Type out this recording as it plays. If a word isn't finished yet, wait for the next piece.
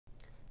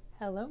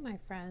Hello, my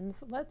friends.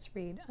 Let's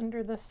read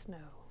Under the Snow.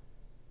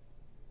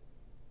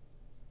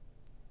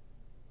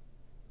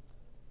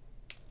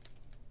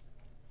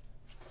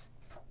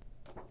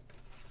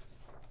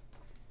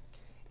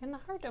 In the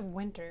heart of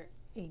winter,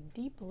 a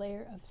deep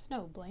layer of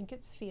snow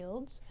blankets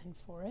fields and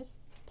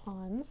forests,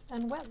 ponds,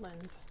 and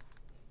wetlands.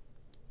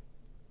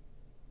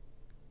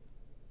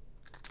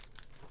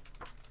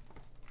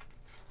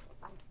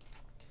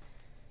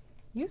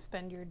 You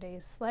spend your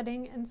days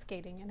sledding and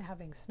skating and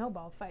having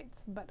snowball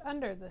fights, but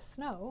under the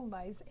snow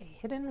lies a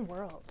hidden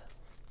world.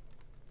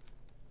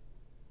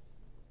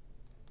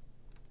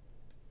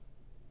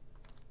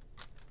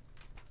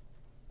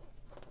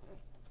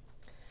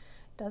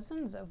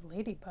 Dozens of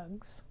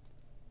ladybugs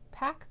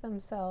pack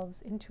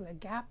themselves into a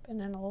gap in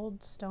an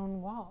old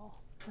stone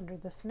wall under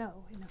the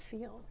snow in a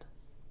field.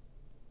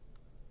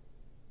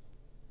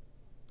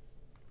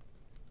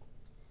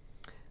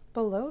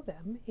 Below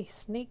them, a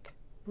snake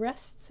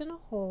rests in a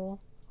hole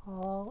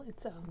all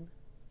its own.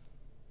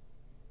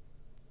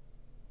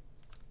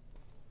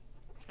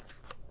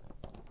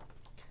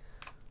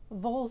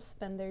 Voles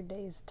spend their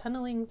days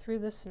tunneling through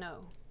the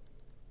snow.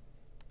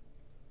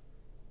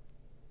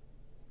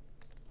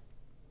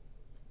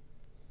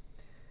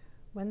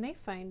 When they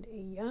find a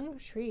young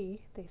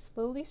tree, they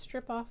slowly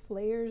strip off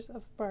layers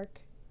of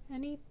bark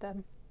and eat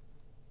them.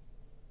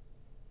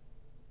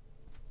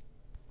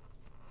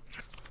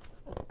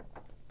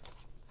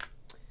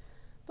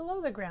 Below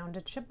the ground,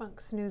 a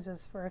chipmunk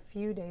snoozes for a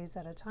few days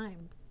at a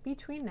time.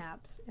 Between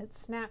naps, it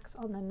snacks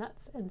on the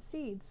nuts and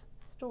seeds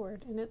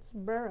stored in its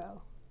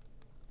burrow.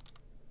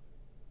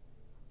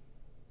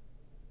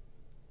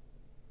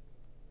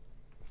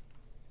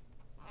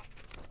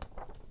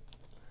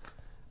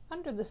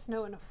 Under the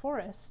snow in a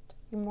forest,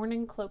 a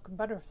morning cloak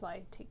butterfly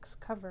takes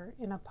cover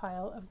in a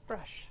pile of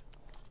brush.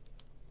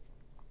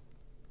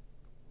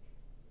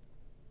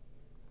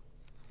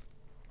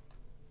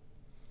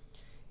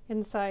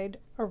 Inside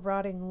a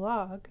rotting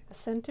log, a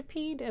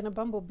centipede and a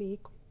bumblebee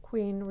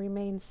queen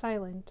remain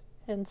silent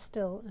and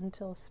still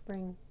until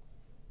spring.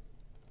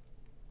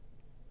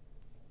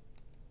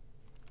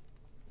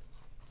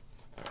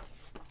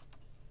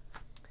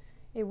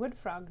 A wood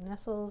frog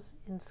nestles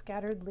in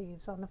scattered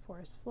leaves on the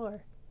forest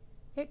floor.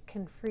 It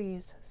can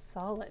freeze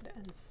solid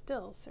and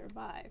still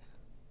survive.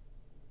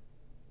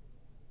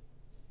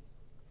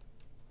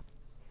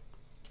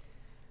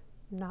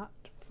 Not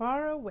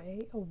far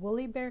away, a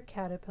woolly bear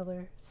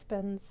caterpillar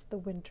spends the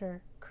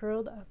winter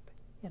curled up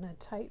in a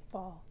tight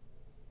ball.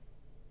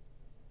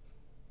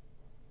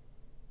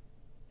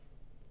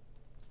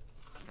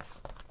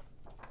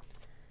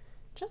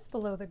 Just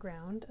below the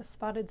ground, a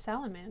spotted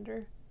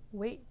salamander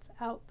waits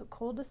out the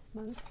coldest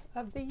months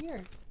of the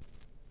year.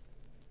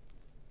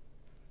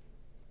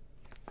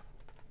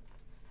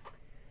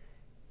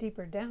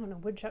 Deeper down, a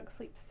woodchuck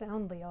sleeps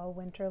soundly all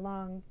winter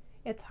long.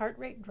 Its heart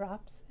rate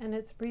drops and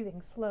its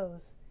breathing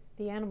slows.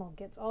 The animal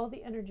gets all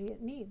the energy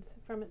it needs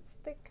from its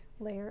thick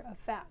layer of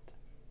fat.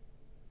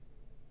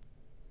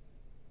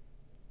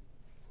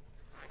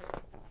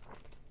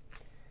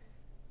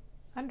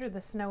 Under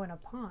the snow in a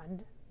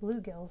pond,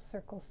 bluegills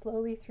circle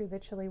slowly through the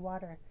chilly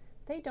water.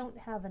 They don't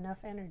have enough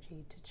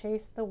energy to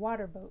chase the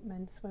water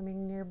boatmen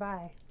swimming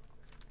nearby.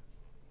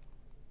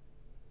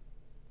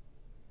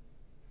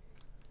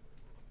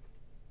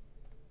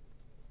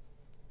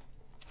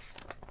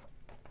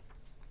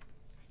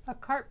 A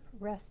carp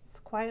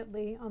rests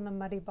quietly on the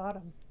muddy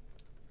bottom.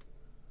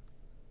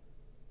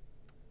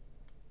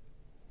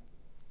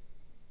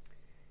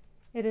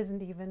 It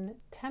isn't even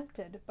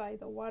tempted by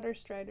the water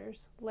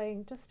striders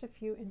laying just a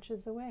few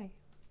inches away.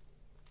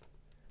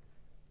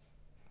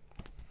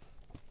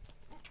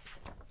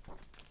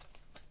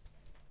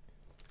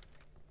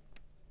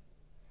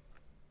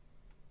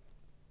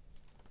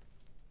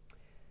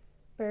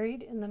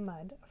 Buried in the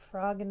mud, a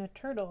frog and a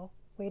turtle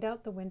wait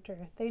out the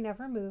winter. They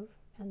never move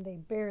and they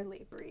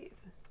barely breathe.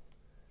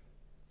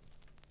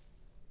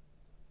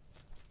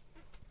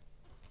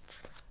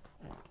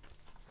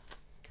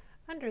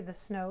 Under the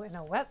snow in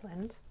a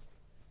wetland,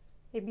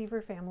 a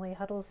beaver family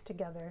huddles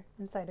together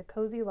inside a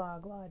cozy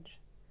log lodge.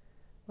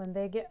 When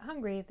they get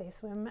hungry, they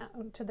swim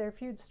out to their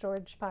food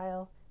storage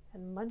pile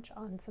and munch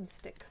on some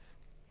sticks.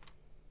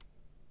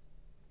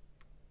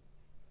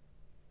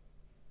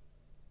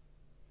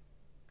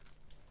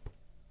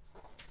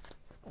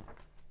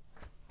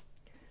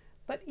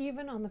 But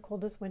even on the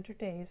coldest winter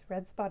days,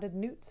 red-spotted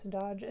newts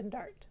dodge and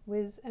dart,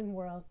 whiz and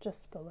whirl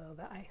just below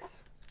the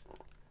ice.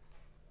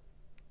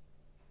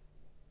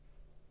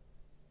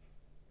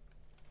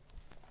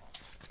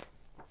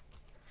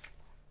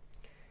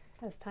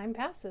 As time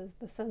passes,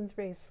 the sun's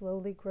rays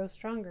slowly grow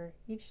stronger.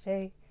 Each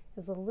day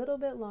is a little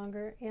bit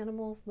longer.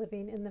 Animals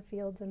living in the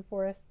fields and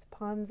forests,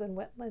 ponds and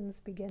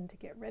wetlands begin to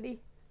get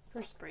ready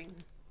for spring.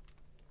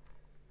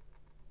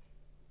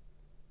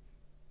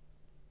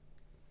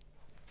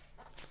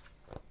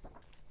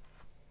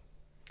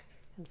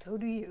 And so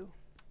do you.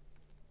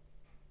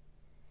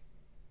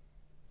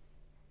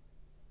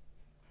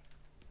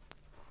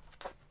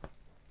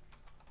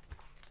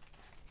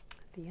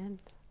 The end.